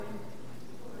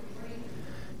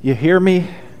You hear me?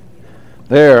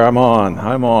 There, I'm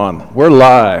on. We're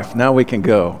live. Now we can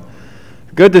go.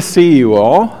 Good to see you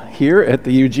all here at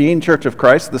the Eugene Church of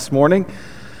Christ this morning.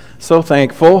 So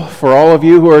thankful for all of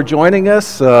you who are joining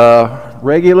us,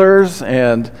 regulars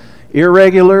and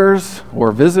irregulars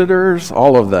or visitors,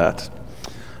 all of that.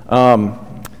 I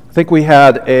think we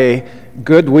had a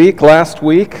good week last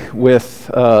week with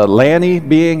Lanny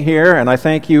being here, and I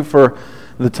thank you for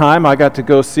the time I got to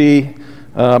go see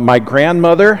my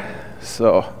grandmother.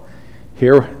 So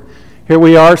here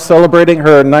we are celebrating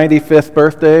her 95th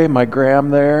birthday, my gram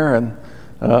there, and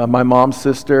my mom's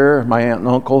sister, my aunt and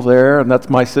uncle there, and that's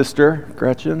my sister,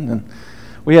 Gretchen, and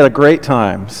we had a great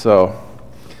time. So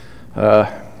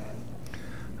at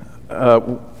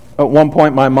one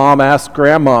point my mom asked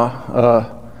Grandma,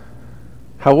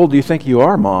 how old do you think you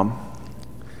are, Mom?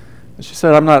 And she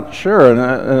said, I'm not sure,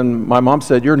 and my mom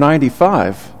said, you're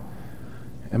 95.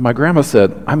 And my grandma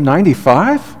said, I'm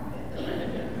 95?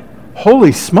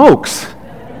 Holy smokes.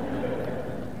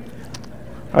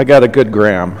 I've got a good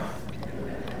gram.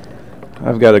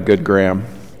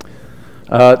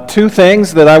 Two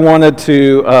things that I wanted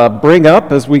to bring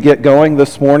up as we get going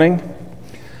this morning.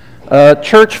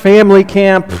 Church family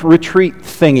camp retreat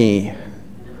thingy.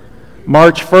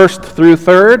 March 1st through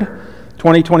 3rd,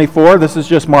 2024. This is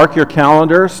just mark your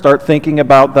calendar. Start thinking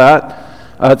about that.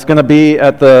 It's going to be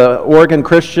at the Oregon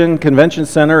Christian Convention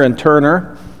Center in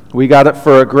Turner. We got it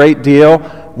for a great deal.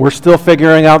 We're still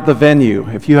figuring out the venue.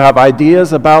 If you have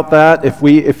ideas about that,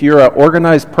 if you're an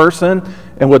organized person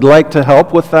and would like to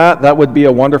help with that, that would be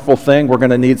a wonderful thing. We're going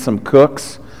to need some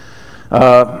cooks,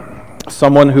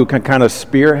 someone who can kind of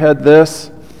spearhead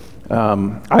this.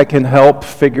 I can help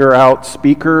figure out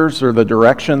speakers or the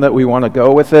direction that we want to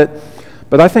go with it.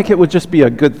 But I think it would just be a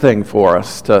good thing for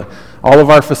us to. All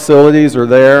of our facilities are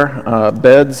there,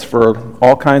 beds for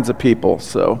all kinds of people.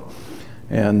 So,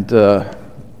 and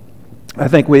I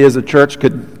think we as a church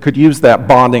could use that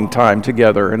bonding time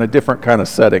together in a different kind of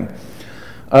setting.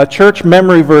 Church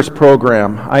memory verse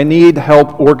program. I need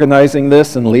help organizing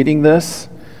this and leading this.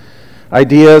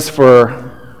 Ideas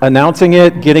for announcing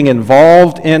it, getting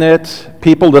involved in it,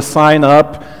 people to sign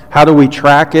up. How do we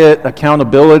track it?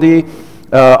 Accountability.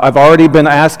 I've already been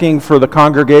asking for the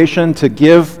congregation to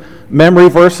give memory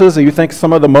verses. You think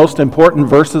some of the most important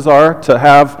verses are to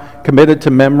have committed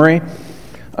to memory?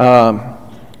 I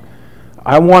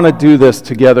want to do this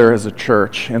together as a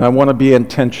church, and I want to be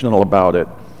intentional about it.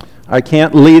 I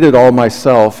can't lead it all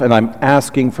myself, and I'm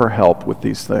asking for help with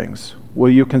these things.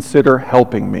 Will you consider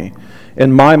helping me?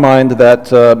 In my mind,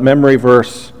 that memory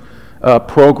verse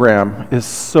program is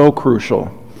so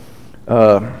crucial.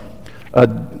 A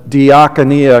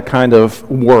diaconia kind of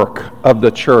work of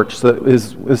the church that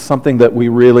is something that we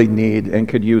really need and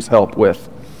could use help with.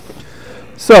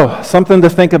 So, something to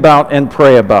think about and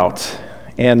pray about.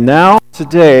 And now,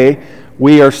 today,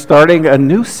 we are starting a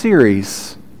new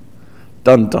series.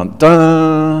 Dun, dun,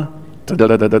 dun.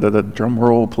 Drum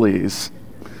roll, please.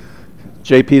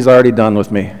 JP's already done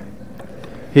with me.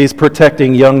 He's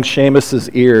protecting young Seamus's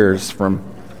ears from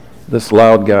this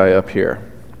loud guy up here.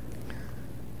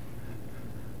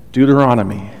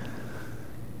 Deuteronomy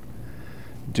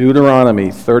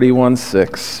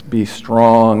 31:6, be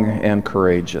strong and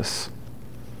courageous.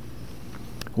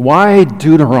 Why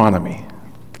Deuteronomy?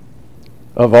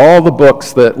 Of all the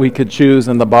books that we could choose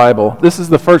in the Bible, this is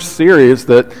the first series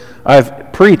that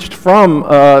I've preached from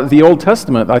the Old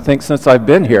Testament, I think, since I've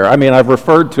been here. I mean, I've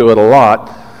referred to it a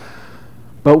lot.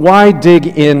 But why dig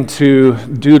into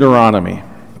Deuteronomy?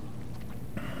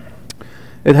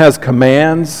 It has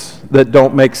commands that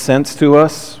don't make sense to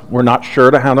us. We're not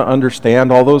sure how to understand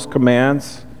all those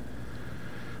commands.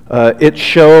 It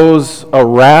shows a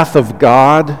wrath of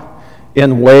God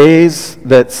in ways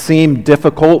that seem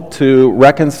difficult to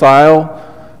reconcile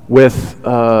with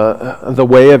the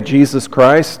way of Jesus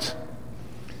Christ.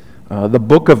 The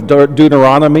book of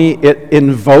Deuteronomy, it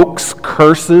invokes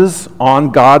curses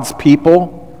on God's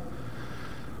people.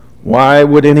 Why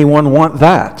would anyone want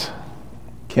that?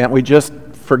 Can't we just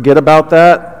forget about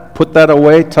that, put that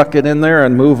away, tuck it in there,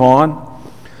 and move on?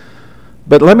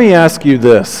 But let me ask you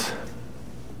this.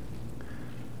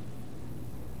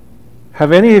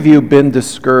 Have any of you been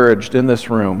discouraged in this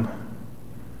room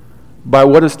by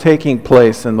what is taking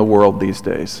place in the world these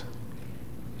days?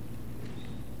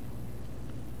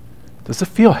 Does it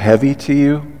feel heavy to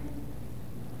you?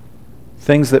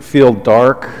 Things that feel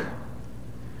dark?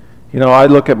 You know, I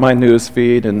look at my news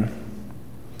feed and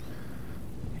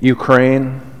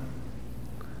Ukraine,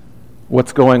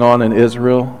 what's going on in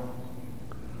Israel.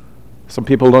 Some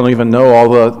people don't even know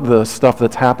all the stuff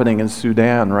that's happening in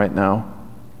Sudan right now.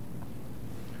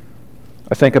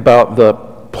 I think about the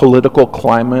political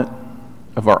climate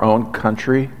of our own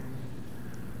country,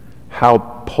 how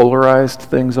polarized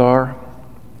things are,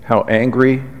 how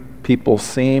angry people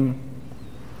seem.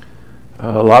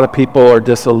 A lot of people are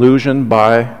disillusioned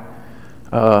by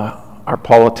our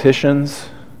politicians,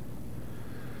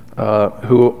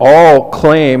 who all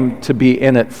claim to be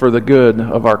in it for the good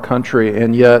of our country,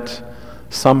 and yet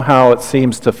somehow it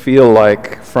seems to feel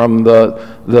like from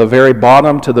the very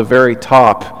bottom to the very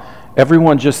top,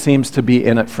 everyone just seems to be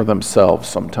in it for themselves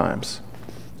sometimes.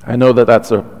 I know that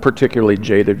that's a particularly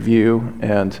jaded view,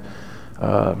 and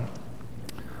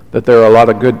that there are a lot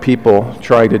of good people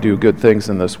trying to do good things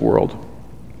in this world.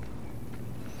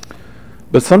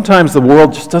 But sometimes the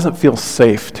world just doesn't feel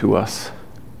safe to us.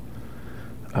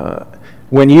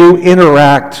 When you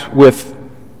interact with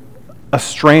a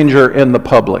stranger in the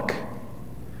public,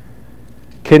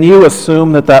 can you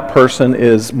assume that that person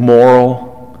is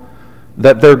moral,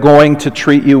 that they're going to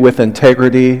treat you with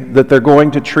integrity, that they're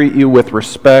going to treat you with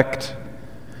respect,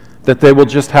 that they will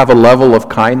just have a level of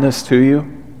kindness to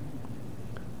you?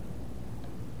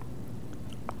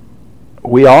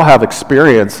 We all have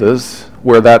experiences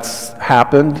where that's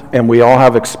happened, and we all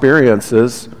have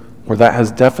experiences where that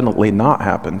has definitely not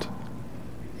happened.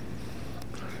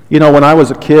 You know, when I was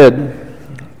a kid,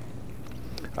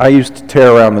 I used to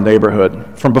tear around the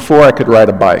neighborhood from before I could ride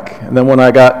a bike. And then when I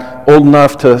got old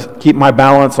enough to keep my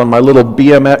balance on my little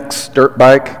BMX dirt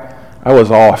bike, I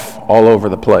was off all over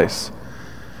the place.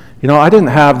 You know, I didn't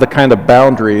have the kind of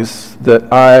boundaries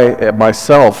that I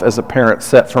myself as a parent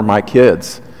set for my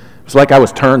kids. It was like I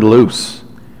was turned loose.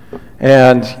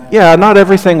 And yeah, not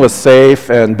everything was safe,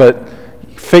 but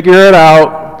figure it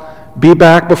out, be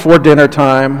back before dinner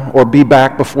time or be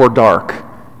back before dark.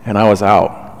 And I was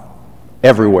out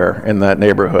everywhere in that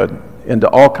neighborhood into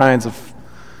all kinds of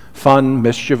fun,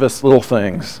 mischievous little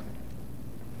things.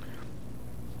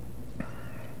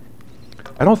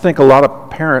 I don't think a lot of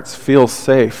parents feel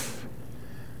safe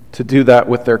to do that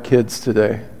with their kids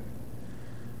today.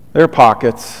 There are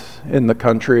pockets in the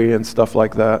country and stuff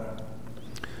like that.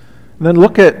 And then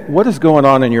look at what is going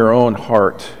on in your own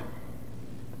heart.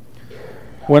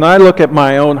 When I look at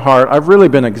my own heart, I've really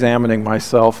been examining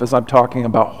myself as I'm talking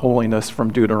about holiness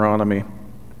from Deuteronomy.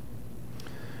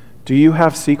 Do you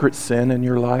have secret sin in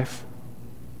your life?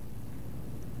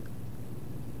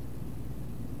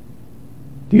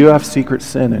 Do you have secret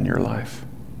sin in your life?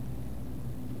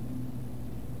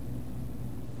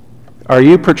 Are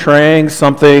you portraying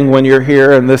something when you're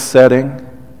here in this setting,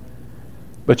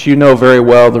 but you know very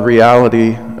well the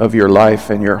reality of your life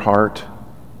and your heart?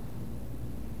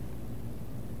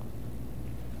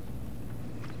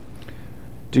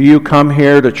 Do you come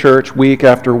here to church week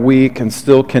after week and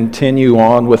still continue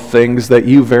on with things that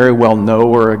you very well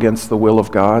know are against the will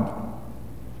of God?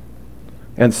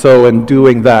 And so in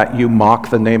doing that, you mock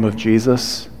the name of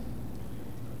Jesus?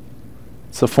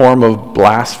 It's a form of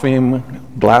blaspheming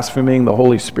the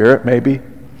Holy Spirit, maybe.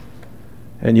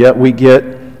 And yet we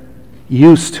get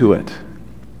used to it.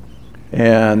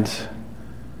 And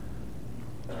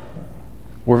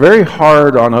we're very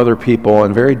hard on other people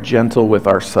and very gentle with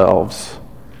ourselves.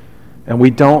 And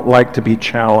we don't like to be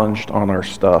challenged on our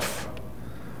stuff.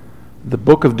 The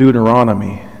book of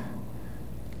Deuteronomy,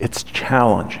 it's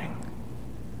challenging.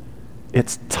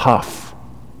 It's tough.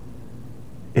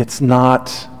 It's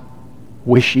not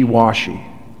wishy-washy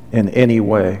in any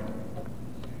way.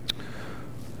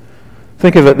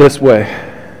 Think of it this way.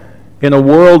 In a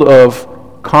world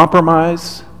of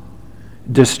compromise,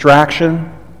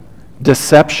 distraction,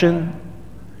 deception,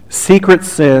 secret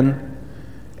sin,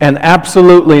 and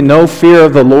absolutely no fear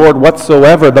of the Lord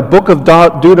whatsoever, the book of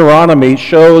Deuteronomy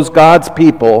shows God's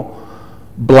people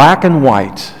black and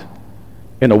white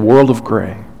in a world of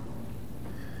gray.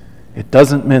 It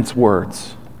doesn't mince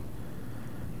words.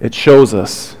 It shows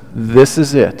us this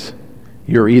is it.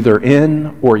 You're either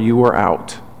in or you are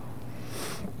out.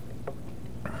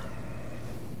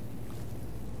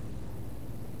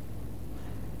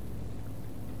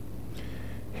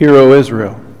 Hear, O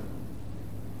Israel,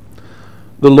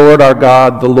 the Lord our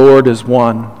God, the Lord is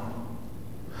one.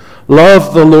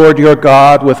 Love the Lord your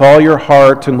God with all your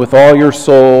heart and with all your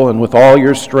soul and with all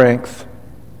your strength.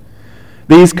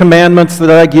 These commandments that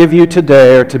I give you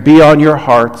today are to be on your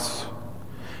hearts.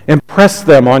 Impress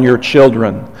them on your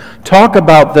children. Talk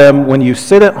about them when you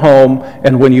sit at home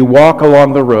and when you walk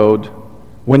along the road,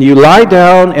 when you lie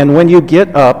down and when you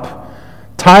get up.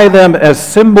 Tie them as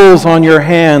symbols on your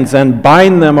hands and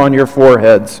bind them on your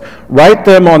foreheads. Write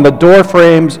them on the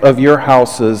doorframes of your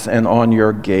houses and on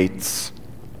your gates.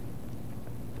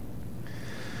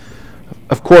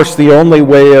 Of course, the only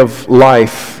way of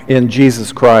life in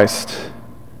Jesus Christ,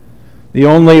 The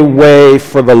only way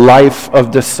for the life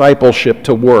of discipleship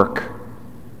to work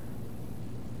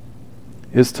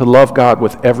is to love God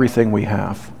with everything we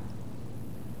have.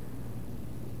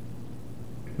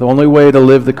 The only way to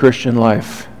live the Christian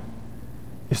life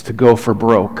is to go for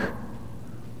broke.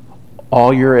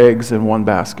 All your eggs in one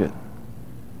basket.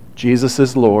 Jesus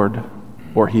is Lord,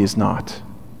 or He's not.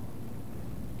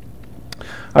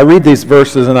 I read these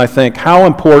verses and I think, how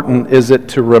important is it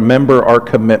to remember our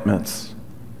commitments?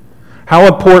 How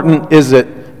important is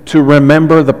it to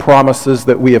remember the promises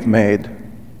that we have made?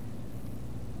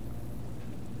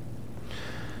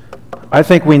 I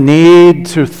think we need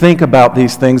to think about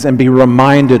these things and be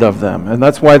reminded of them. And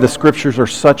that's why the Scriptures are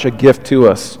such a gift to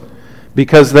us,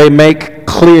 because they make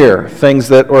clear things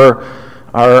that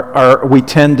we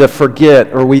tend to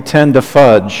forget or we tend to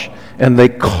fudge, and they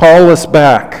call us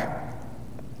back.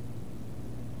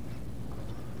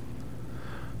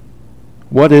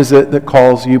 What is it that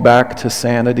calls you back to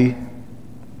sanity?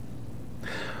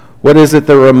 What is it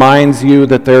that reminds you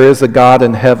that there is a God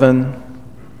in heaven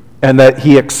and that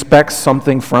He expects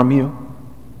something from you?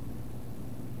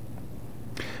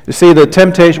 You see, the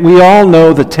temptation, we all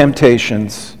know the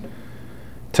temptations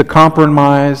to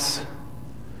compromise,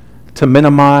 to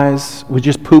minimize. We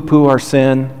just poo-poo our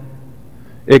sin,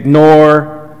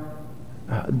 ignore,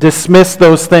 dismiss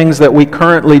those things that we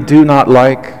currently do not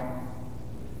like.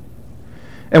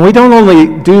 And we don't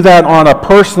only do that on a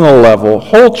personal level.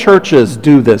 Whole churches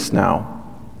do this now.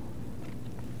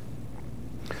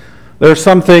 There are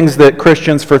some things that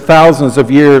Christians for thousands of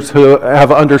years who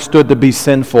have understood to be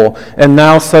sinful, and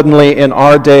now suddenly in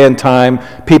our day and time,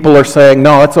 people are saying,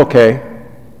 no, it's okay.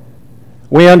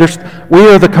 We are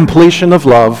the completion of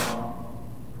love.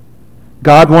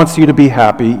 God wants you to be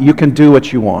happy. You can do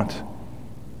what you want.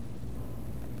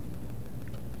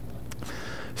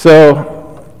 So,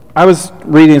 I was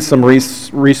reading some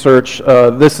research.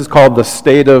 This is called The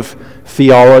State of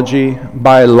Theology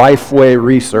by Lifeway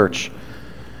Research.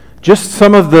 Just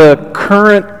some of the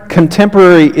current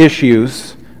contemporary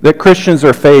issues that Christians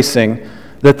are facing,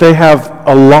 that they have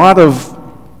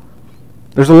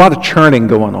there's a lot of churning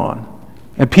going on.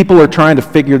 And people are trying to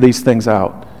figure these things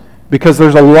out because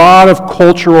there's a lot of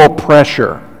cultural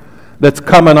pressure that's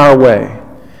coming our way.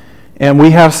 And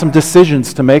we have some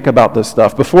decisions to make about this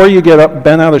stuff. Before you get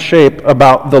bent out of shape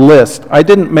about the list, I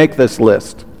didn't make this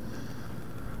list.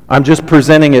 I'm just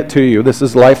presenting it to you. This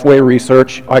is Lifeway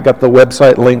Research. I got the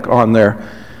website link on there.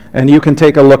 And you can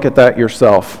take a look at that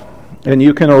yourself. And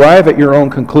you can arrive at your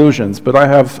own conclusions. But I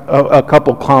have a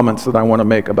couple comments that I want to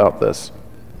make about this.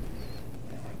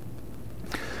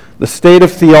 The State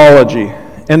of Theology.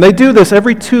 And they do this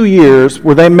every 2 years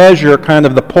where they measure kind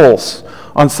of the pulse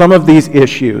on some of these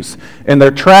issues, and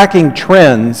they're tracking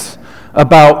trends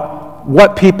about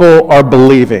what people are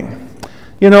believing.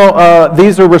 You know,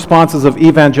 these are responses of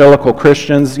evangelical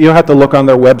Christians. You have to look on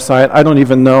their website. I don't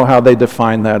even know how they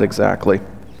define that exactly.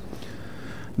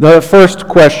 The first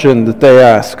question that they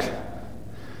ask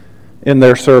in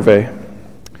their survey,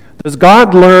 does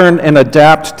God learn and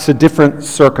adapt to different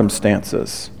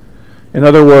circumstances? In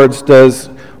other words, does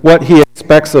what He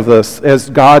expects of us as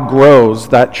God grows,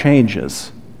 that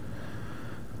changes?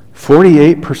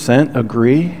 48%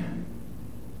 agree.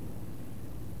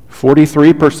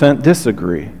 43%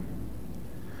 disagree.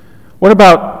 What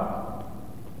about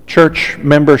church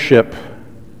membership,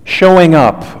 showing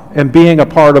up and being a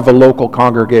part of a local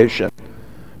congregation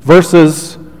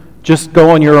versus just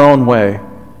going your own way?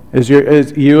 As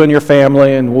you and your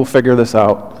family, and we'll figure this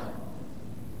out.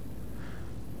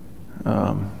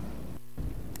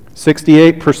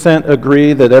 68%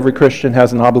 agree that every Christian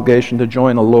has an obligation to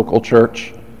join a local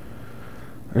church.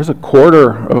 There's a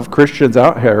quarter of Christians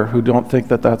out here who don't think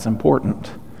that that's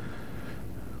important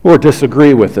or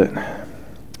disagree with it.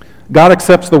 God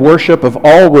accepts the worship of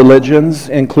all religions,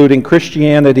 including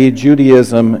Christianity,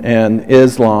 Judaism, and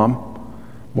Islam.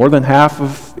 More than half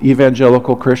of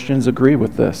evangelical Christians agree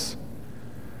with this.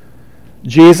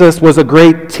 Jesus was a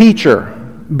great teacher,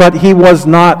 but He was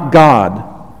not God.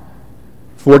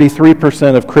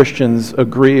 43% of Christians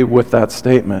agree with that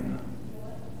statement.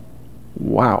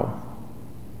 Wow.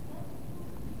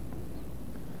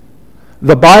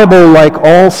 The Bible, like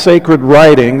all sacred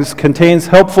writings, contains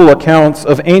helpful accounts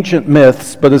of ancient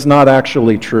myths, but is not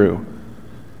actually true.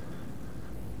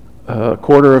 A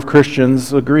quarter of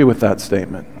Christians agree with that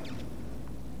statement.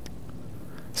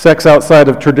 Sex outside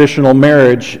of traditional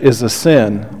marriage is a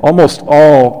sin. Almost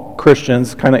all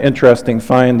Christians, kind of interesting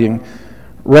finding,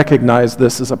 recognize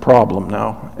this as a problem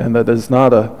now, and that is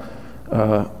not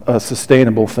a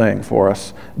sustainable thing for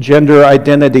us. Gender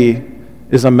identity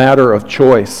is a matter of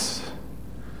choice.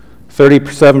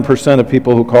 37% of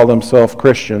people who call themselves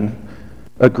Christian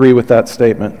agree with that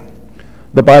statement.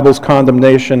 The Bible's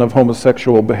condemnation of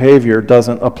homosexual behavior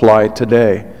doesn't apply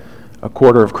today. A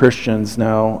quarter of Christians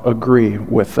now agree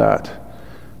with that.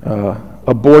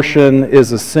 Abortion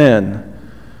is a sin.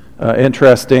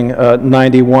 Interesting,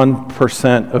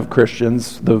 91% of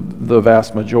Christians, the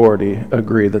vast majority,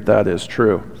 agree that that is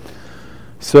true.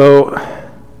 So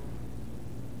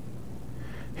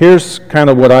here's kind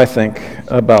of what I think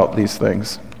about these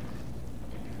things.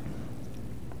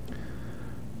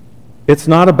 It's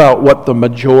not about what the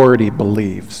majority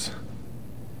believes.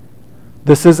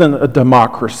 This isn't a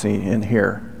democracy in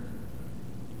here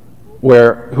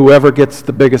where whoever gets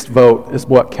the biggest vote is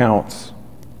what counts.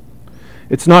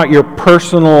 It's not your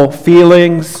personal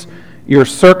feelings, your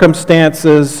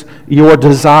circumstances, your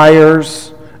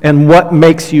desires, and what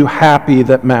makes you happy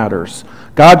that matters.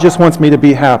 God just wants me to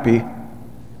be happy.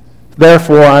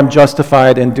 Therefore, I'm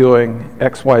justified in doing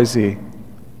X, Y, Z.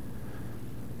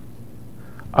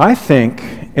 I think,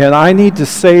 and I need to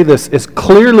say this as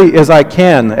clearly as I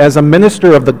can as a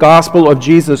minister of the gospel of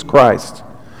Jesus Christ,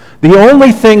 the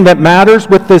only thing that matters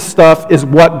with this stuff is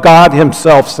what God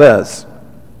himself says.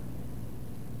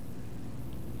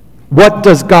 What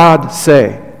does God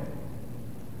say?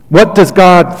 What does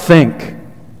God think?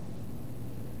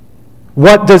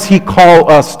 What does he call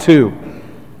us to?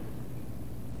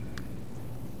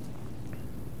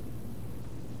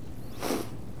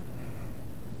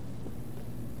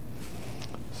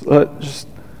 Just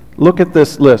look at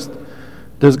this list.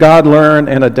 Does God learn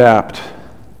and adapt?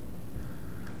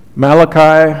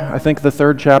 Malachi, I think the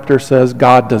 3rd chapter says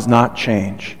God does not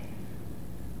change.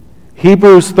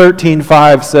 Hebrews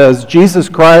 13:5 says Jesus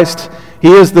Christ,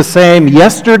 he is the same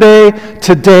yesterday,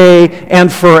 today,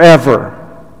 and forever.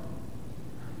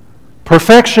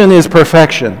 Perfection is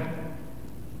perfection.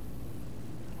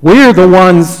 We're the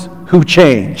ones who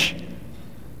change.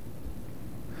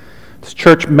 Does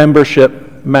church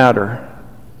membership matter?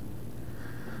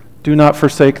 Do not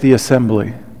forsake the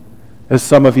assembly, as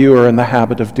some of you are in the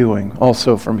habit of doing,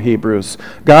 also from Hebrews.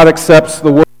 God accepts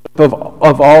the worship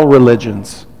of all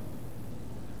religions.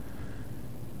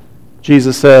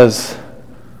 Jesus says,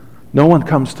 no one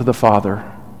comes to the Father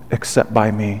except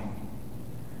by me.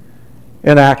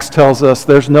 And Acts tells us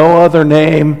there's no other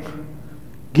name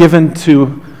given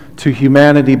to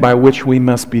humanity by which we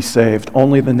must be saved,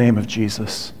 only the name of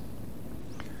Jesus.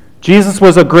 Jesus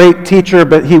was a great teacher,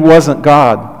 but he wasn't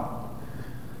God.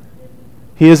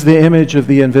 He is the image of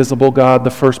the invisible God,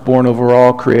 the firstborn over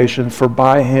all creation, for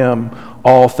by him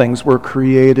all things were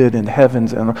created in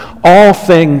heavens, and all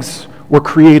things were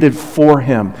created for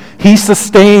him. He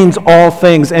sustains all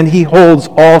things, and he holds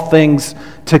all things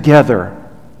together.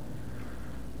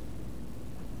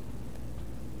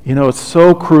 You know, it's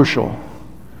so crucial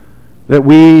that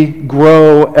we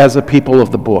grow as a people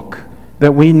of the book,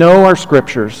 that we know our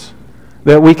scriptures,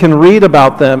 that we can read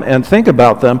about them and think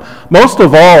about them. Most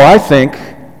of all, I think,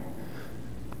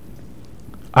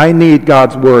 I need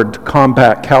God's word to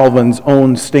combat Calvin's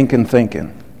own stinking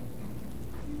thinking.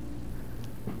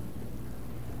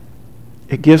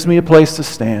 It gives me a place to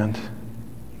stand.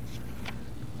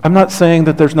 I'm not saying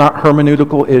that there's not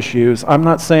hermeneutical issues. I'm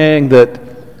not saying that,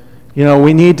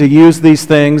 we need to use these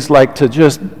things like to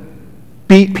just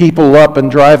beat people up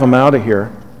and drive them out of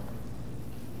here.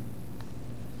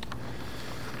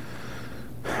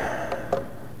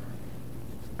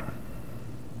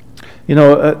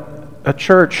 A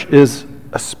church is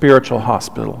a spiritual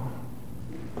hospital.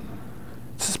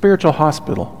 It's a spiritual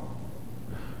hospital.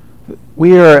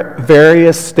 We are at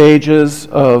various stages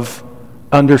of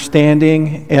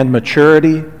understanding and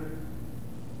maturity.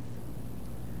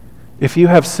 If you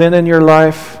have sin in your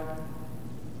life,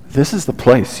 this is the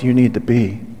place you need to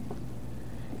be.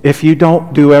 If you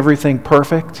don't do everything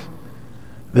perfect,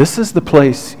 this is the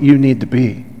place you need to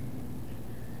be.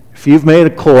 If you've made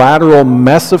a collateral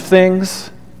mess of things,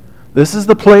 this is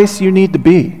the place you need to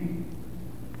be.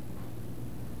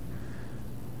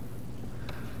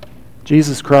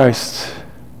 Jesus Christ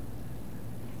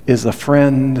is a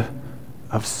friend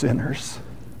of sinners.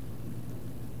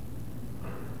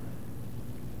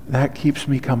 That keeps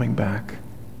me coming back.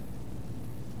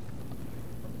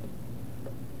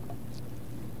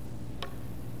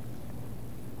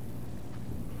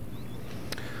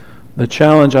 The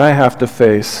challenge I have to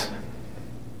face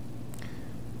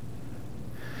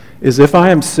is if I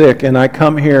am sick and I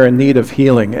come here in need of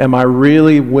healing, am I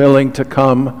really willing to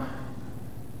come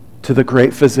to the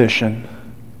great physician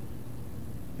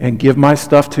and give my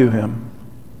stuff to him,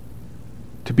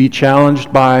 to be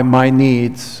challenged by my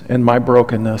needs and my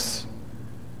brokenness,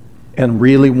 and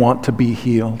really want to be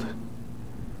healed?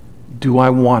 Do I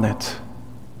want it?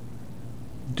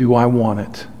 Do I want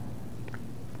it?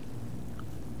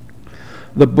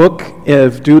 The book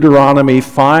of Deuteronomy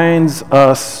finds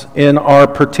us in our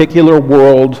particular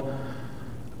world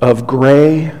of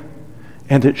gray,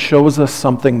 and it shows us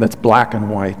something that's black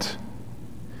and white.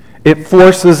 It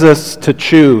forces us to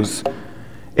choose.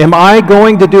 Am I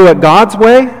going to do it God's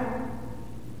way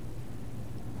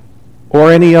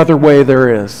or any other way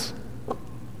there is?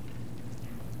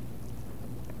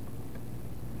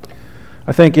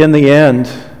 I think in the end,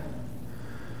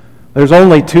 there's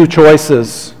only two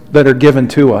choices that are given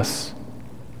to us.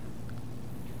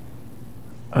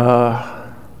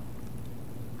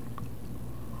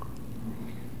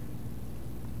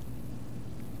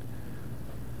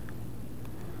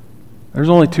 There's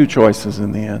only two choices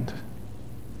in the end.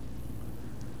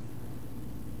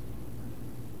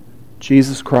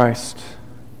 Jesus Christ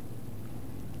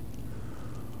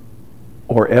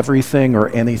or everything or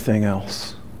anything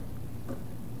else.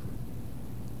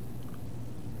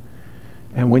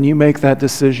 And when you make that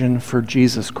decision for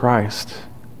Jesus Christ,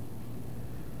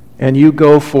 and you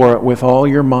go for it with all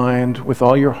your mind, with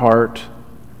all your heart,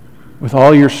 with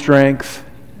all your strength,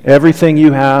 everything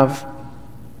you have,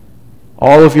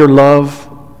 all of your love,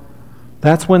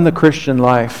 that's when the Christian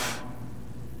life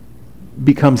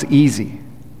becomes easy.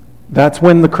 That's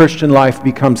when the Christian life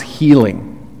becomes healing.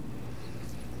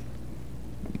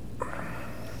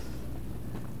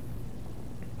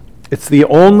 It's the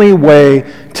only way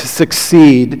to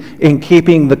succeed in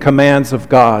keeping the commands of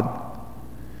God,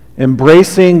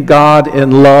 embracing God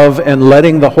in love and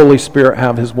letting the Holy Spirit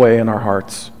have His way in our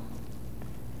hearts.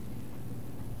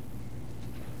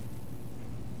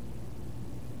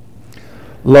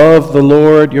 Love the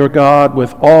Lord your God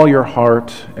with all your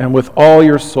heart and with all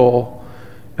your soul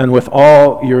and with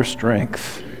all your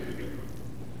strength.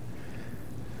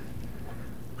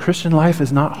 Christian life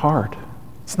is not hard.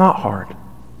 It's not hard.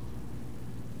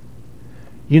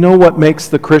 You know what makes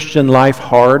the Christian life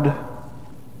hard?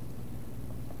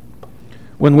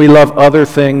 When we love other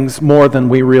things more than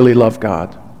we really love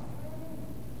God.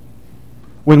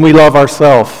 When we love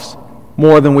ourselves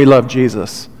more than we love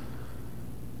Jesus.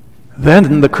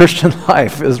 Then the Christian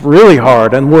life is really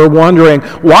hard, and we're wondering,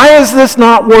 why is this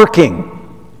not working?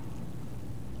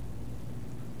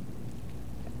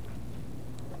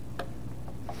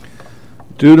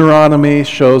 Deuteronomy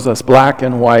shows us black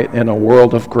and white in a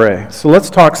world of gray. So let's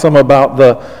talk some about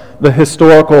the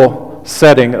historical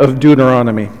setting of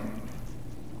Deuteronomy.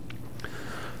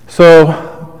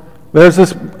 So there's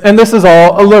this, and this is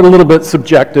all a little bit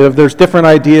subjective. There's different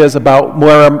ideas about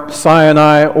where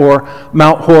Sinai or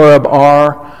Mount Horeb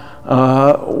are,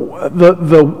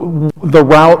 the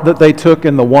route that they took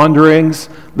in the wanderings.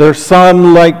 There's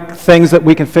some things that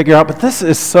we can figure out, but this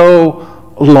is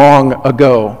so long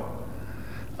ago.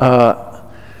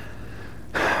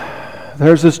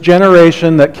 There's this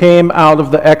generation that came out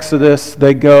of the Exodus.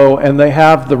 They go and they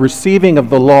have the receiving of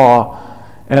the law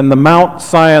and the Mount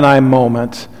Sinai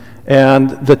moment, and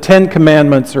the 10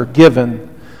 Commandments are given.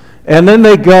 And then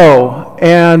they go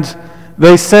and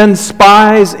they send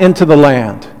spies into the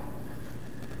land.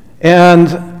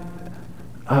 And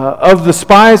of the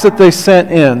spies that they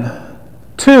sent in,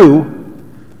 2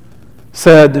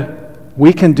 said,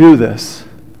 "We can do this."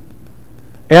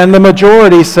 And the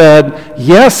majority said,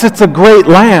 "Yes, it's a great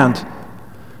land,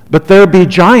 but there be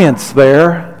giants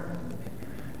there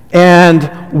and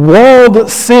walled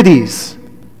cities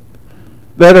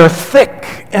that are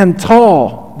thick and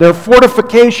tall. Their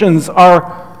fortifications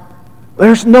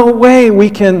there's no way we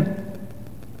can."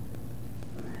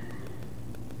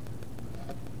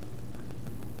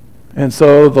 And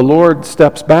so the Lord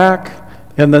steps back,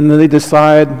 and then they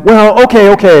decide, well,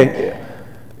 okay.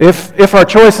 If our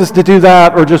choice is to do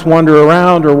that or just wander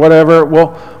around or whatever,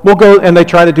 we'll go, and they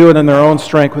try to do it in their own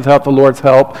strength without the Lord's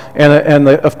help, and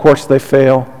of course they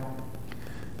fail.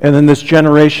 And then this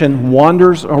generation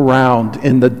wanders around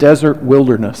in the desert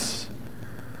wilderness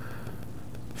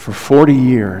for 40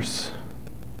 years,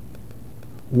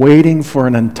 waiting for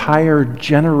an entire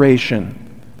generation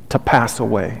to pass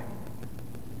away.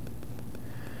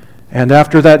 And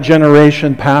after that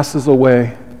generation passes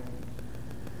away,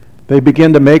 they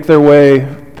begin to make their way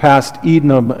past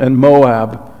Edom and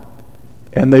Moab,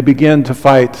 and they begin to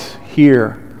fight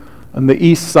here on the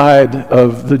east side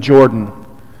of the Jordan.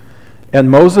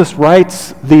 And Moses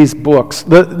writes these books.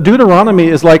 The Deuteronomy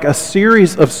is like a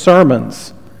series of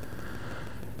sermons.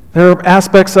 There are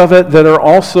aspects of it that are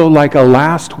also like a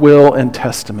last will and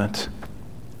testament.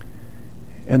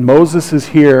 And Moses is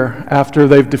here after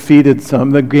they've defeated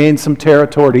some, they've gained some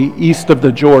territory east of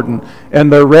the Jordan,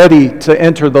 and they're ready to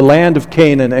enter the land of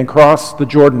Canaan and cross the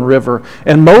Jordan River.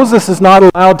 And Moses is not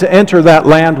allowed to enter that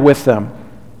land with them.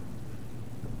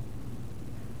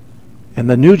 And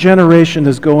the new generation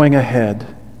is going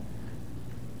ahead.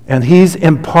 And he's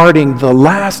imparting the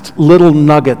last little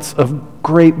nuggets of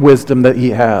great wisdom that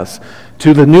he has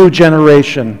to the new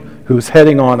generation who's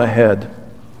heading on ahead.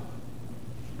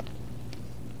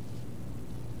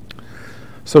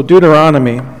 So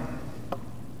Deuteronomy,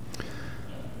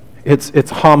 it's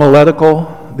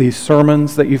homiletical, these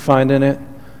sermons that you find in it.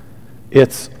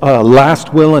 It's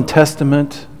last will and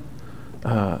testament,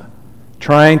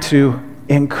 trying to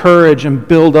encourage and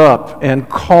build up and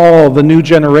call the new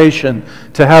generation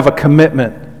to have a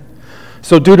commitment.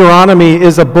 So Deuteronomy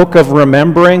is a book of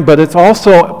remembering, but it's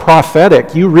also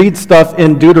prophetic. You read stuff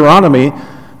in Deuteronomy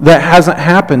that hasn't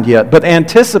happened yet, but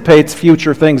anticipates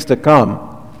future things to come.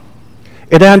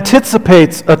 It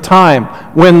anticipates a time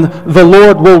when the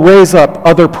Lord will raise up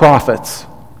other prophets.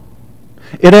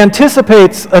 It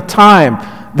anticipates a time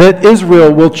that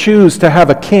Israel will choose to have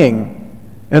a king,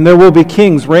 and there will be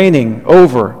kings reigning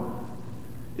over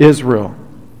Israel.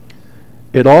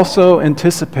 It also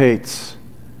anticipates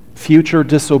future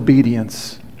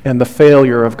disobedience and the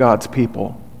failure of God's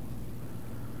people.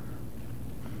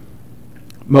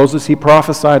 Moses, he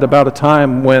prophesied about a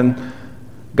time when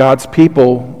God's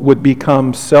people would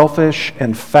become selfish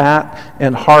and fat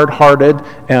and hard-hearted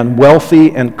and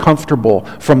wealthy and comfortable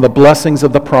from the blessings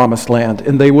of the promised land,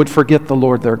 and they would forget the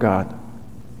Lord their God.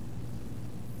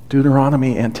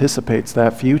 Deuteronomy anticipates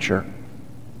that future.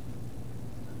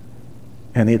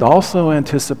 And it also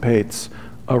anticipates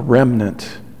a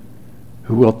remnant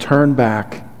who will turn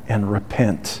back and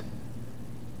repent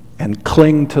and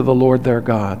cling to the Lord their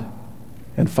God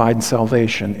and find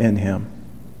salvation in him.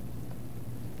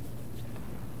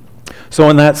 So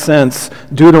in that sense,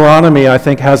 Deuteronomy, I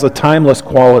think, has a timeless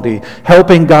quality,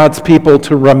 helping God's people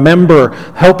to remember,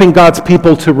 helping God's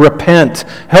people to repent,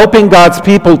 helping God's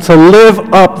people to live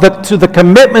up to the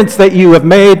commitments that you have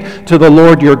made to the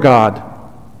Lord your God.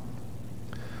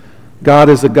 God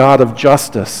is a God of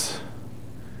justice.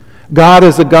 God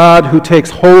is a God who takes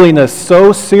holiness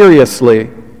so seriously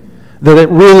that it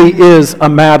really is a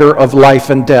matter of life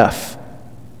and death.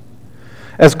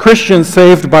 As Christians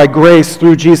saved by grace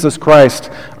through Jesus Christ,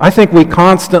 I think we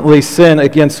constantly sin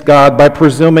against God by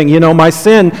presuming, my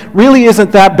sin really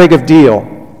isn't that big of a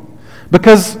deal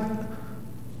because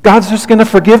God's just going to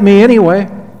forgive me anyway.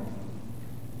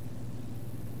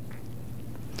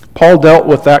 Paul dealt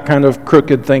with that kind of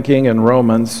crooked thinking in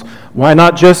Romans. Why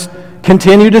not just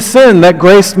continue to sin that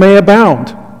grace may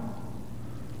abound?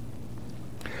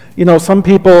 Some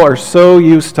people are so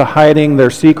used to hiding their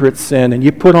secret sin, and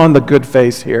you put on the good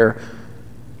face here,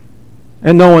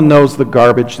 and no one knows the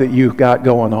garbage that you've got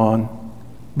going on,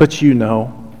 but you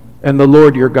know, and the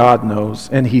Lord your God knows,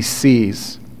 and he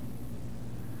sees.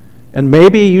 And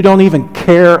maybe you don't even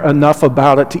care enough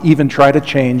about it to even try to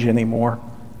change anymore.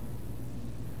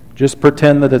 Just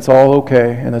pretend that it's all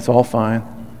okay and it's all fine.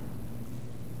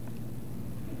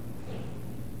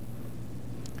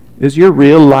 Is your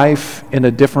real life in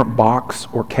a different box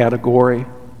or category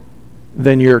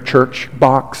than your church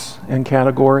box and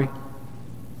category?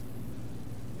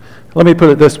 Let me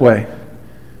put it this way.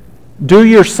 Do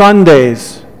your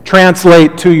Sundays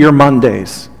translate to your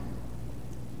Mondays?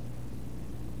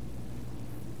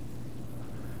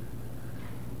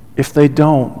 If they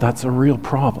don't, that's a real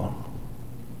problem.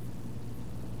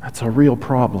 That's a real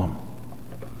problem.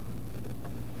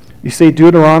 You see,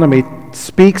 Deuteronomy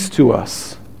speaks to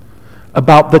us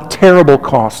about the terrible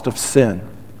cost of sin.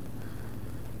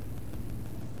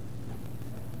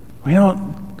 I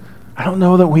don't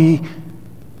know that we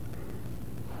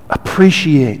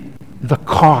appreciate the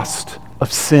cost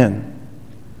of sin.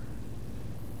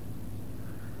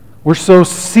 We're so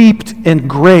seeped in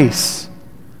grace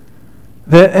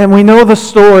and we know the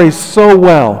stories so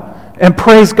well, and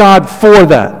praise God for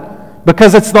that,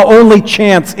 because it's the only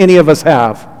chance any of us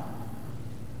have.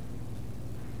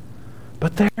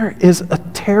 But there is a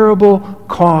terrible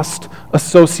cost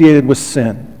associated with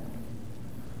sin.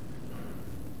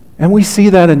 And we see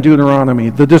that in Deuteronomy.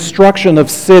 The destruction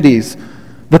of cities,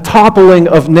 the toppling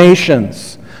of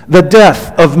nations, the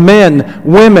death of men,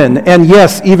 women, and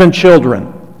yes, even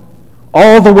children,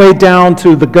 all the way down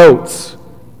to the goats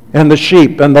and the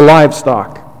sheep and the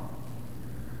livestock.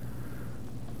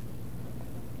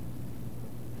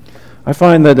 I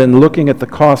find that in looking at the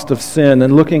cost of sin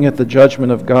and looking at the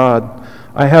judgment of God,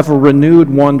 I have a renewed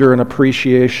wonder and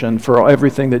appreciation for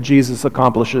everything that Jesus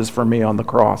accomplishes for me on the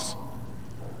cross.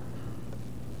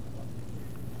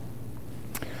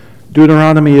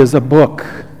 Deuteronomy is a book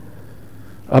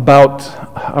about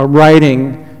a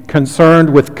writing concerned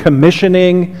with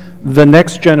commissioning the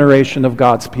next generation of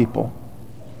God's people.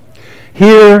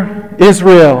 Hear,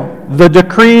 Israel, the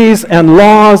decrees and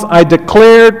laws I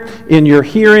declared in your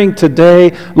hearing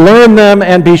today. Learn them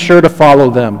and be sure to follow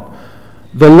them.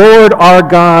 The Lord our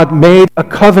God made a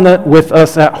covenant with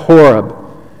us at Horeb.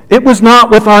 It was not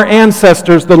with our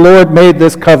ancestors the Lord made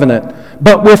this covenant,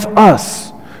 but with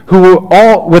us,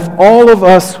 with all of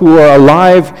us who are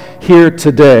alive here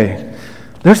today.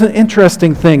 There's an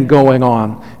interesting thing going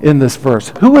on in this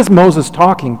verse. Who is Moses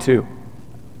talking to?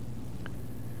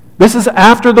 This is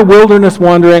after the wilderness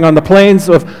wandering on the plains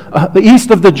of the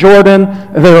east of the Jordan.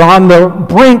 They're on the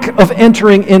brink of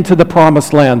entering into the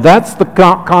promised land. That's the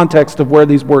context of where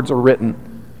these words are written.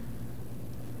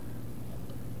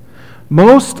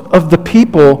 Most of the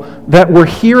people that were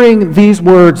hearing these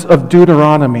words of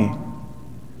Deuteronomy,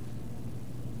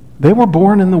 they were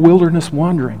born in the wilderness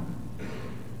wandering.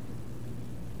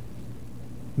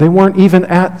 They weren't even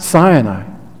at Sinai.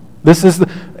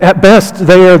 At best,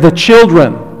 they are the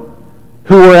children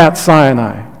who were at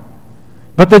Sinai.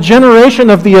 But the generation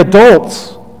of the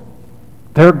adults,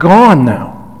 they're gone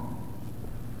now.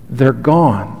 They're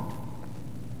gone.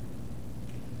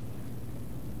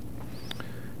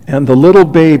 And the little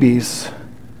babies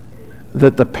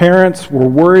that the parents were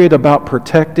worried about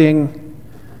protecting,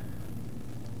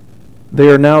 they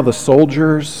are now the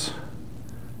soldiers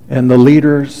and the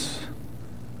leaders,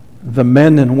 the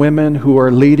men and women who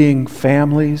are leading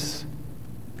families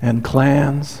and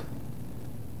clans.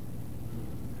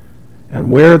 And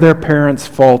where their parents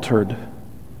faltered,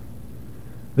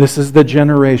 this is the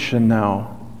generation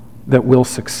now that will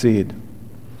succeed.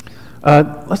 I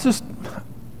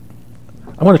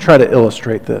want to try to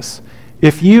illustrate this.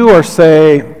 If you are,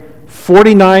 say,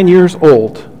 49 years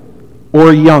old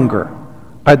or younger,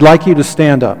 I'd like you to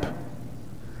stand up.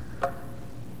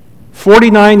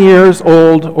 49 years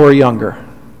old or younger.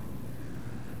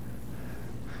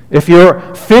 If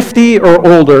you're 50 or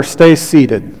older, stay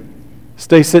seated.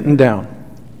 Stay sitting down.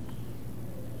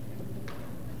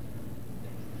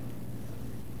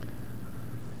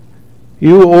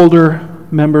 You older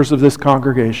members of this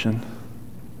congregation,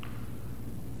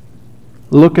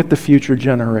 look at the future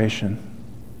generation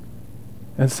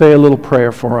and say a little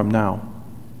prayer for them now.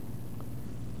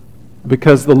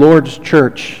 Because the Lord's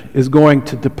church is going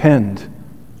to depend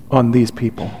on these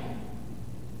people.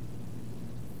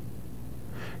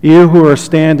 You who are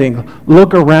standing,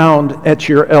 look around at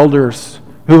your elders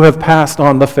who have passed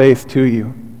on the faith to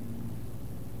you.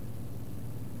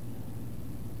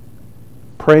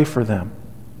 Pray for them.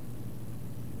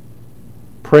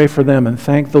 Pray for them and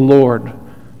thank the Lord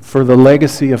for the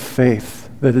legacy of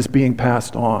faith that is being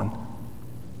passed on.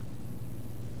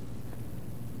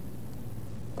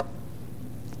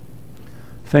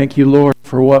 Thank you, Lord,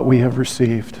 for what we have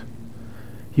received.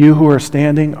 You who are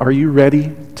standing, are you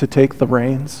ready to take the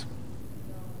reins?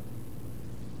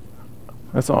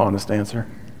 That's an honest answer.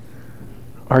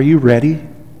 Are you ready?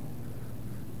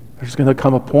 There's going to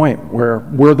come a point where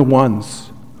we're the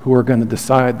ones who are going to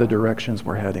decide the directions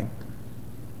we're heading.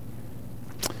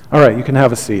 All right, you can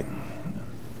have a seat.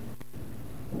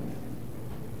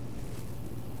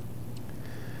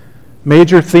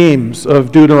 Major themes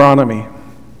of Deuteronomy: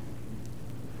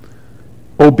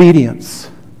 obedience,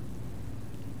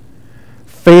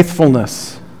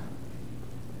 faithfulness,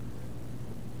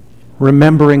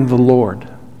 remembering the Lord.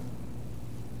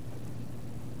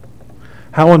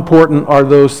 How important are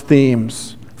those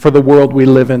themes for the world we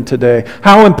live in today?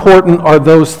 How important are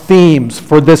those themes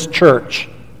for this church?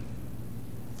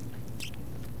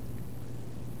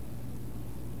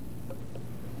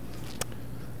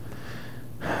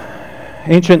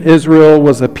 Ancient Israel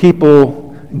was a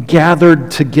people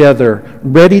gathered together,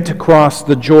 ready to cross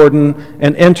the Jordan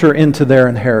and enter into their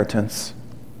inheritance.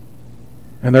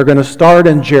 And they're going to start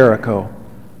in Jericho.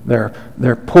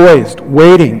 They're poised,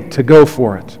 waiting to go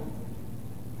for it.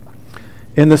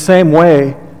 In the same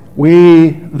way, we,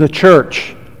 the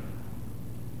church,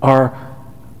 are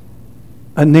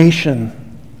a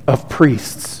nation of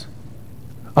priests,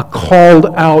 a called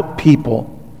out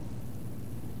people.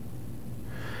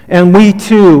 And we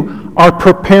too are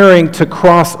preparing to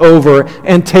cross over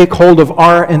and take hold of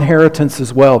our inheritance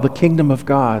as well, the kingdom of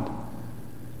God.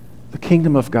 The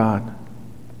kingdom of God.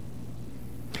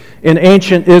 In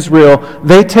ancient Israel,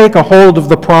 they take a hold of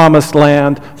the promised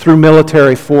land through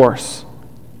military force.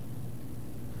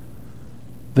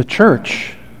 The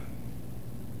church,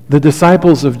 the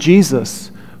disciples of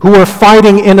Jesus, who are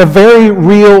fighting in a very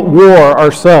real war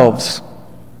ourselves,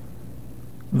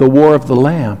 the war of the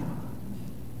Lamb.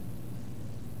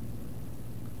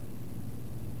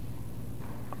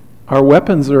 Our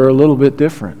weapons are a little bit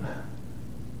different.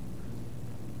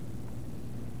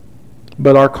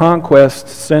 But our conquest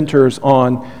centers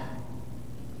on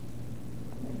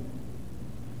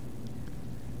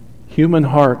human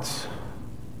hearts,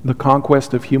 the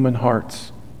conquest of human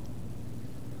hearts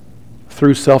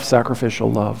through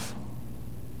self-sacrificial love.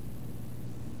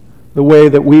 The way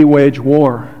that we wage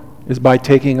war is by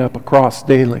taking up a cross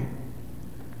daily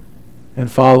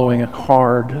and following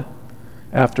hard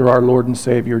after our Lord and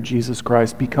Savior, Jesus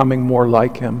Christ, becoming more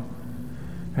like Him.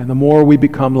 And the more we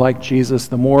become like Jesus,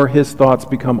 the more His thoughts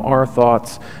become our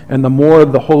thoughts, and the more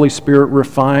the Holy Spirit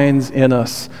refines in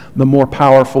us, the more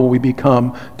powerful we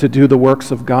become to do the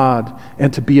works of God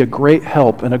and to be a great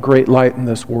help and a great light in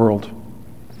this world.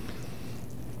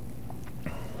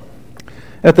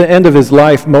 At the end of his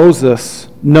life, Moses,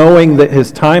 knowing that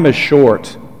his time is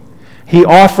short, he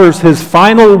offers his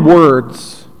final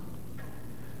words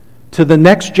to the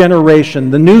next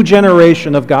generation, the new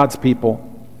generation of God's people.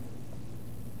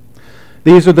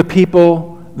 These are the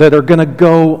people that are going to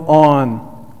go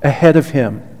on ahead of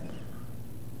him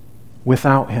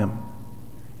without him.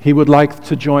 He would like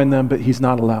to join them, but he's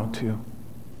not allowed to.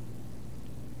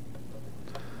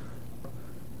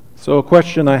 So a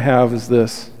question I have is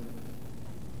this.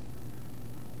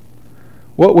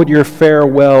 What would your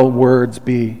farewell words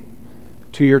be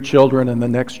to your children and the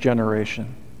next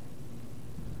generation?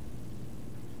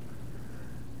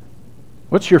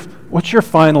 What's your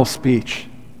final speech?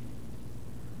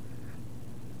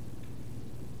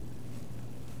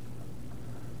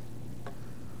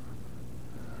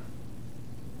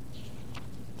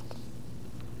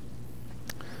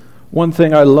 One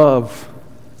thing I love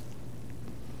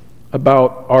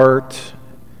about art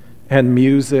and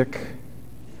music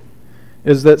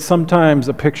is that sometimes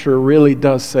a picture really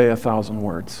does say 1,000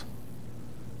 words.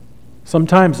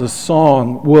 Sometimes a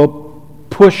song will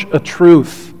push a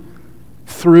truth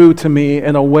through to me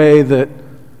in a way that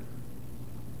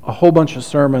a whole bunch of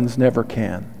sermons never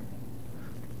can.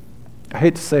 I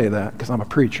hate to say that because I'm a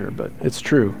preacher, but it's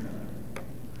true.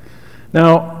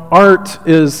 Now, art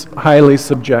is highly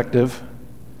subjective,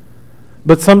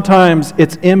 but sometimes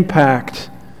its impact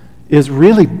is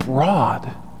really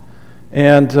broad.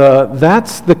 And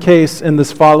that's the case in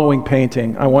this following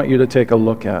painting I want you to take a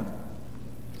look at.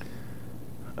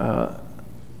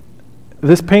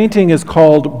 This painting is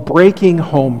called Breaking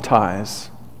Home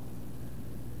Ties,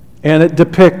 and it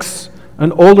depicts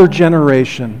an older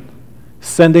generation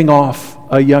sending off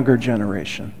a younger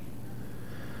generation.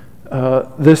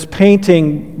 This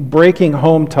painting, Breaking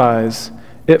Home Ties,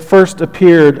 it first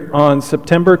appeared on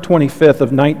September 25th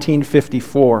of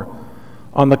 1954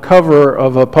 on the cover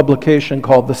of a publication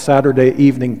called the Saturday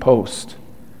Evening Post.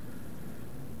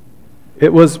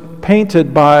 It was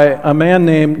painted by a man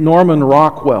named Norman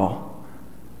Rockwell,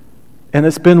 and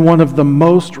it's been one of the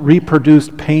most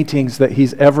reproduced paintings that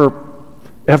he's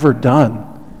ever done.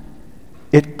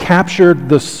 It captured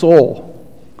the soul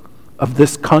of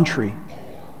this country.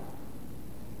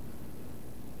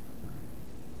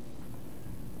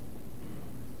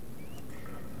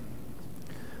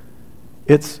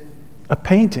 It's a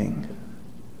painting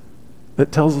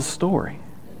that tells a story.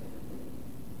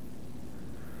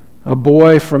 A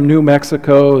boy from New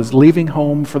Mexico is leaving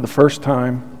home for the first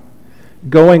time,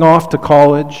 going off to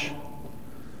college.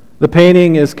 The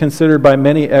painting is considered by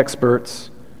many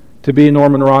experts to be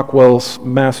Norman Rockwell's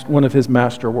one of his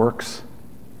masterworks.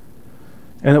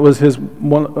 And it was his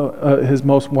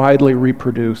most widely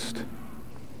reproduced.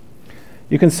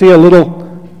 You can see a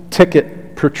little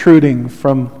ticket protruding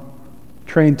from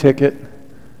train ticket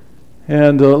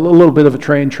and a little bit of a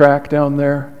train track down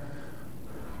there.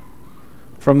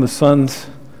 From the son's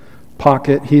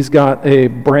pocket, he's got a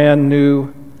brand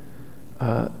new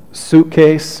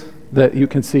suitcase that you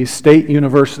can see State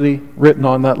University written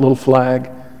on that little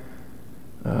flag.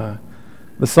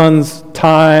 The son's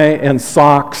tie and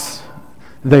socks,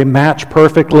 they match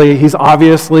perfectly. He's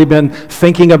obviously been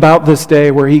thinking about this day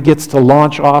where he gets to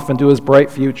launch off into his bright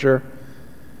future.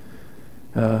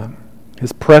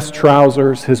 His pressed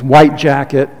trousers, his white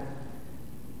jacket,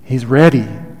 he's ready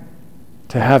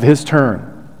to have his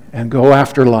turn and go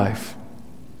after life.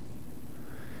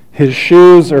 His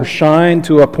shoes are shined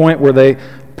to a point where they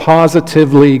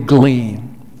positively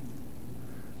gleam.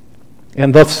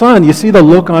 And the son, you see the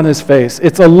look on his face.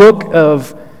 It's a look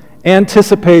of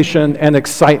anticipation and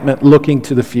excitement looking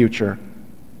to the future.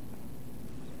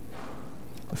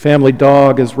 The family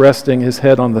dog is resting his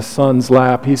head on the son's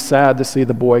lap. He's sad to see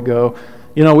the boy go.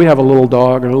 You know, we have a little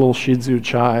dog, a little Shih Tzu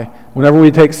Chai. Whenever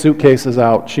we take suitcases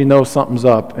out, she knows something's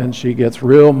up, and she gets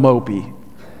real mopey.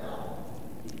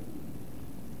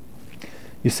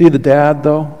 You see the dad,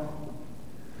 though?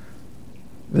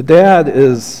 The dad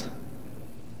is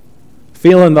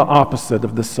feeling the opposite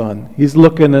of the son. He's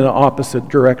looking in the opposite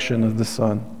direction of the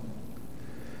son.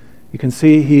 You can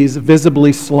see he's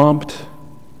visibly slumped.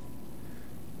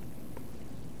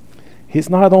 He's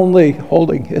not only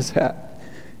holding his hat,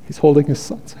 he's holding his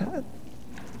son's hat.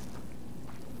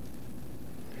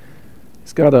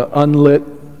 He's got an unlit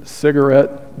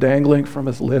cigarette dangling from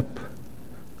his lip,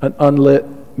 an unlit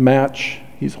match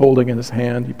he's holding in his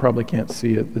hand. You probably can't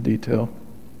see it, the detail.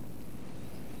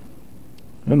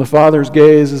 And the father's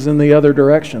gaze is in the other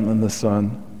direction than the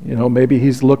son. You know, maybe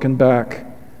he's looking back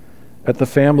at the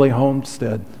family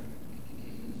homestead,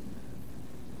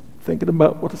 thinking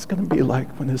about what it's going to be like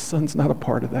when his son's not a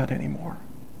part of that anymore.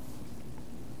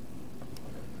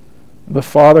 The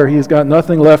father, he's got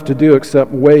nothing left to do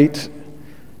except wait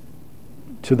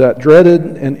to that dreaded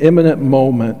and imminent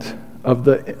moment of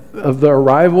the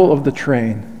arrival of the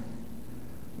train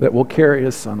that will carry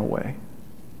his son away.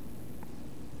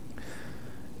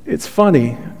 It's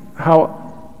funny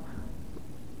how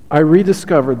I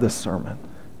rediscovered this sermon.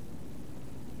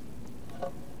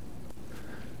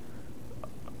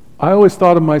 I always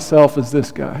thought of myself as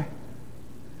this guy.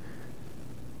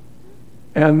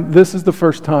 And this is the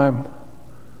first time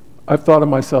I've thought of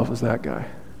myself as that guy.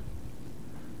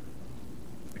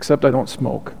 Except I don't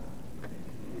smoke.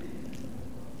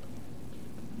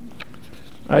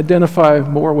 I identify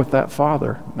more with that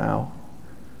father now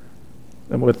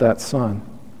than with that son.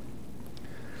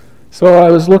 So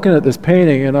I was looking at this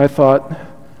painting and I thought,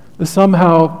 this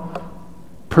somehow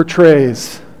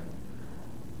portrays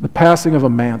the passing of a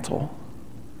mantle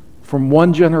from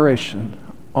one generation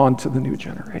on to the new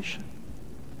generation.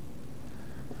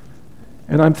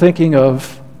 And I'm thinking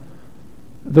of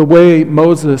the way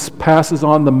Moses passes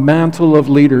on the mantle of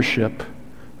leadership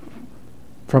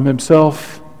from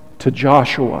himself to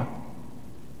Joshua.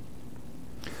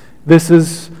 This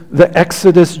is the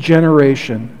Exodus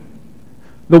generation,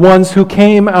 the ones who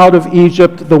came out of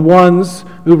Egypt, the ones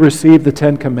who received the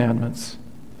Ten Commandments.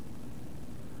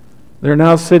 They're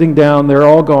now sitting down, they're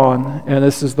all gone, and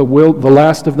this is the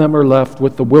last of them are left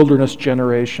with the wilderness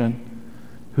generation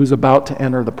who's about to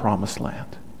enter the promised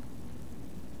land.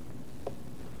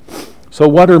 So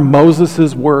what are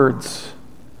Moses' words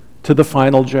to the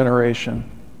final generation?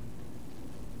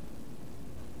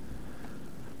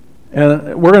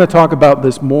 And we're going to talk about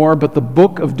this more, but the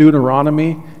book of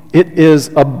Deuteronomy, it is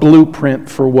a blueprint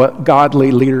for what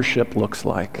godly leadership looks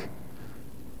like.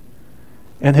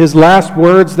 And his last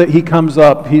words that he comes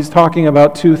up, he's talking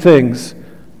about two things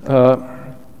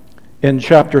in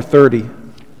chapter 30.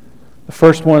 The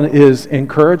first one is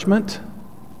encouragement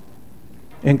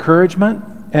and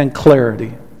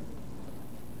clarity.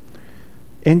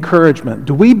 Encouragement.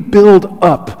 Do we build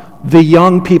up the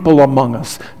young people among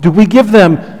us? Do we give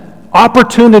them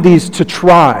opportunities to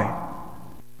try?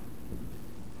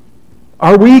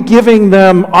 Are we giving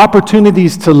them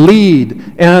opportunities to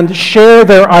lead and share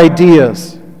their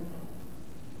ideas?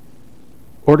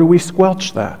 Or do we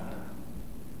squelch that?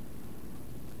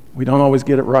 We don't always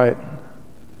get it right.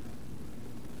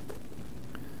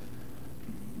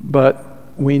 But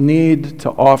we need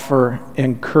to offer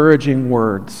encouraging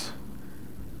words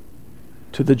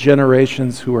to the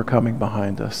generations who are coming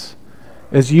behind us.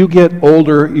 As you get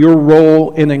older, your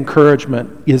role in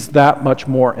encouragement is that much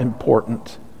more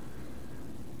important.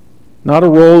 Not a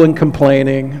role in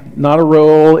complaining, not a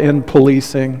role in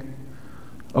policing,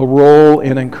 a role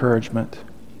in encouragement.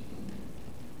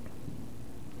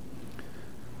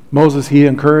 Moses, he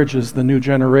encourages the new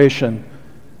generation.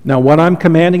 Now, what I'm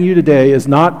commanding you today is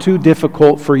not too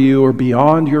difficult for you or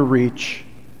beyond your reach.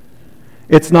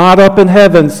 It's not up in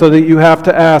heaven so that you have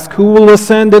to ask, who will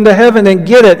ascend into heaven and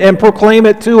get it and proclaim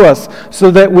it to us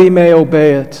so that we may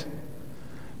obey it?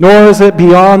 Nor is it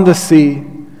beyond the sea,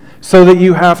 so that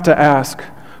you have to ask,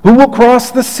 who will cross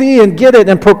the sea and get it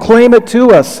and proclaim it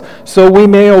to us so we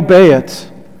may obey it?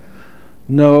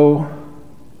 No.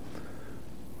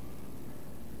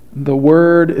 The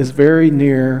word is very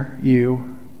near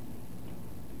you.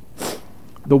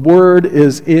 The word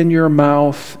is in your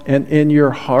mouth and in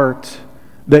your heart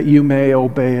that you may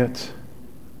obey it.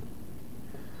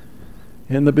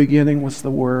 In the beginning was the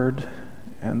Word,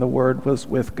 and the Word was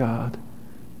with God,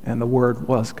 and the Word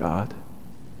was God.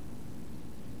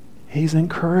 He's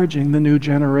encouraging the new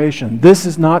generation. This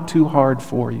is not too hard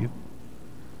for you.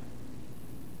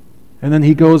 And then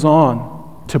he goes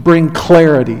on to bring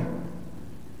clarity.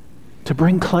 To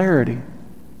bring clarity.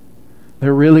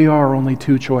 There really are only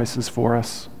two choices for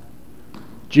us: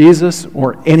 Jesus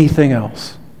or anything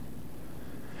else.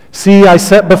 See, I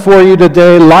set before you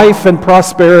today life and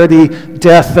prosperity,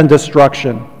 death and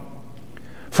destruction.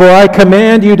 For I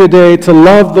command you today to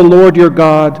love the Lord your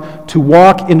God, to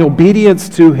walk in obedience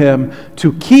to him,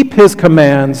 to keep his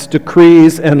commands,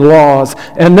 decrees, and laws,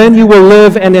 and then you will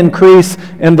live and increase,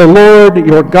 and the Lord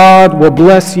your God will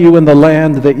bless you in the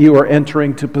land that you are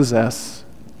entering to possess.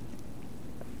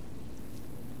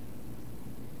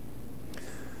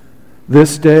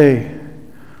 This day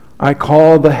I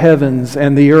call the heavens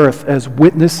and the earth as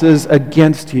witnesses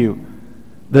against you,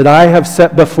 that I have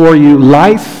set before you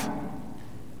life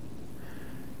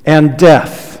and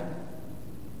death.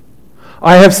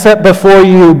 I have set before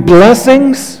you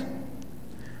blessings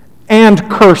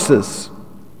and curses.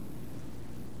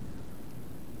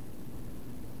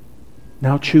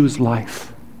 Now choose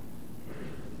life.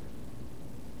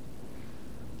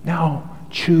 Now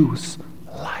choose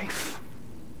life,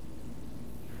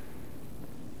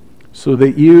 so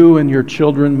that you and your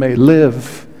children may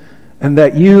live, and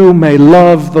that you may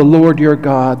love the Lord your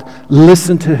God,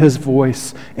 listen to his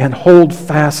voice, and hold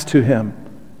fast to him.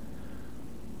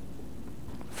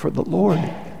 For the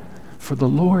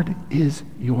Lord is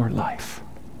your life.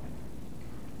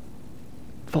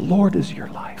 The Lord is your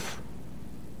life.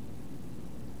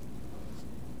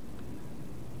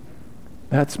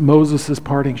 That's Moses'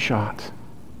 parting shot.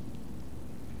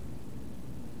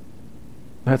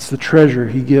 That's the treasure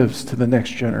he gives to the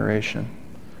next generation.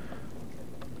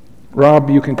 Rob,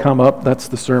 you can come up. That's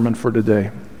the sermon for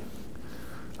today.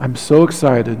 I'm so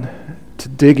excited to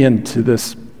dig into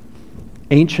this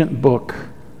ancient book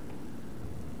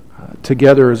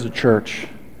together as a church,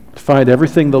 to find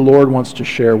everything the Lord wants to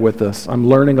share with us. I'm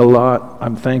learning a lot.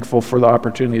 I'm thankful for the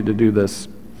opportunity to do this.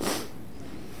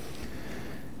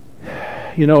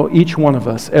 You know, each one of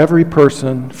us, every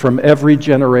person from every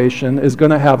generation is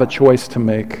going to have a choice to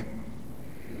make.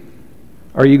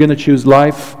 Are you going to choose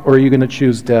life, or are you going to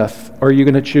choose death? Are you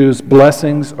going to choose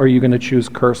blessings, or are you going to choose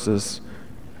curses?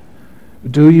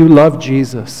 Do you love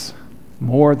Jesus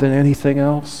more than anything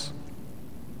else?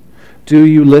 Do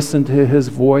you listen to his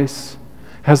voice?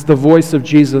 Has the voice of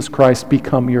Jesus Christ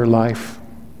become your life?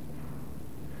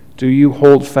 Do you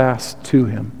hold fast to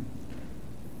him?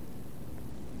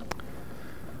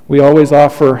 We always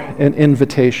offer an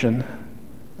invitation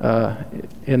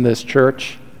in this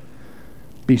church.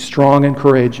 Be strong and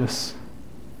courageous.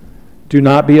 Do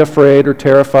not be afraid or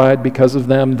terrified because of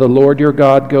them. The Lord your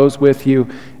God goes with you,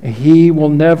 and he will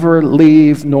never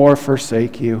leave nor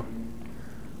forsake you.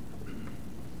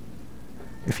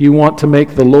 If you want to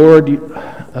make the Lord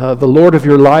of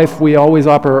your life, we always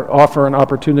offer an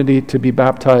opportunity to be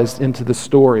baptized into the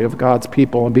story of God's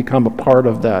people and become a part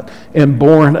of that and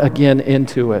born again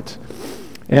into it.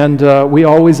 And we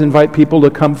always invite people to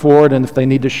come forward, and if they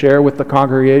need to share with the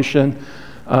congregation,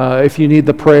 if you need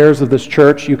the prayers of this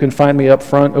church, you can find me up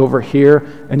front over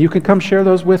here, and you can come share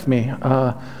those with me.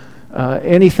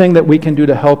 Anything that we can do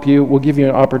to help you, we'll give you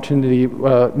an opportunity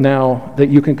now that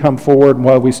you can come forward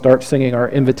while we start singing our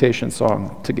invitation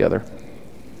song together.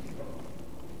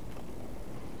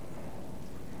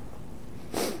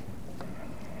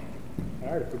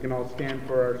 All right, if we can all stand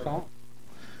for our song.